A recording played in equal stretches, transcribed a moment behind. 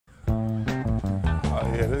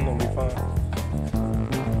Yeah, this is gonna be fun.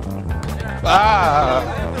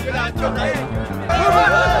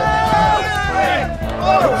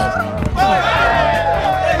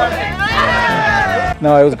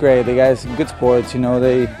 No, it was great. The guys, good sports. You know,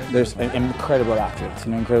 there's incredible athletes.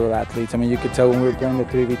 You know, incredible athletes. I mean, you could tell when we were playing the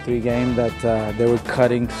 3v3 game that they were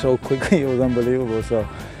cutting so quickly. It was unbelievable. So,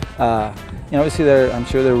 you know, obviously I'm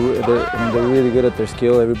sure they're really good at their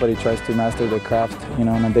skill. Everybody tries to master their craft. You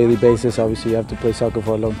know, on a daily basis. Obviously, you have to play soccer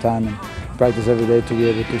for a long time and practice every day to be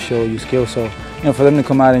able to show your skill. So, you know, for them to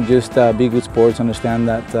come out and just be good sports, understand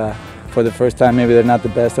that for the first time maybe they're not the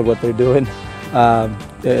best at what they're doing.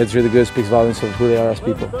 It's really good. It speaks volumes of who they are as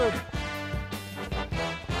people.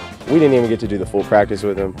 We didn't even get to do the full practice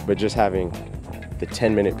with them, but just having the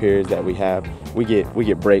 10-minute periods that we have, we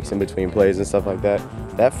get breaks in between plays and stuff like that.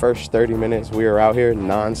 That first 30 minutes we were out here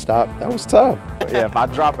non-stop, that was tough. Yeah, if I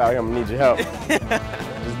drop out here, I'm gonna need your help.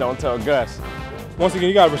 Just don't tell Gus. Once again,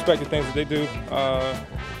 you gotta respect the things that they do.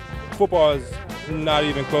 Football is not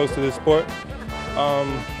even close to this sport.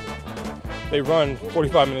 They run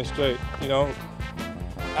 45 minutes straight, you know.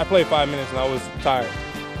 I played 5 minutes and I was tired.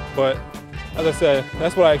 But as I said,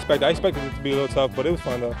 that's what I expected. I expected it to be a little tough, but it was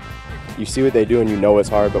fun though. You see what they do and you know it's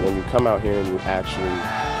hard, but when you come out here and you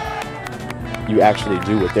actually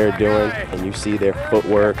do what they're doing and you see their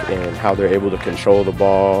footwork and how they're able to control the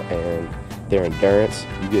ball and their endurance,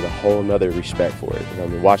 you get a whole nother respect for it. You know, I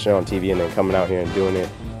mean, watching it on TV and then coming out here and doing it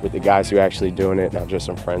with the guys who are actually doing it, not just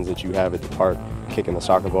some friends that you have at the park kicking the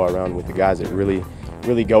soccer ball around, with the guys that really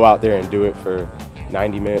go out there and do it for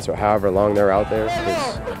 90 minutes or however long they're out there.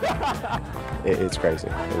 It's crazy.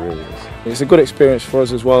 It really is. It's a good experience for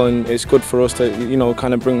us as well, and it's good for us to, you know,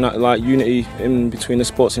 kind of bring that like unity in between the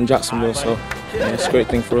sports in Jacksonville. So yeah, it's a great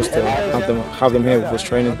thing for us to have them here with us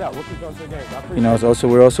training. You know,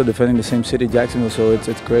 we're also defending the same city, Jacksonville. So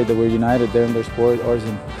it's great that we're united there in their sport, ours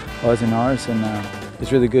and ours, and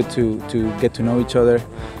it's really good to get to know each other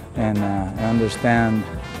and understand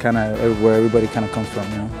kind of where everybody kind of comes from.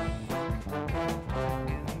 You know.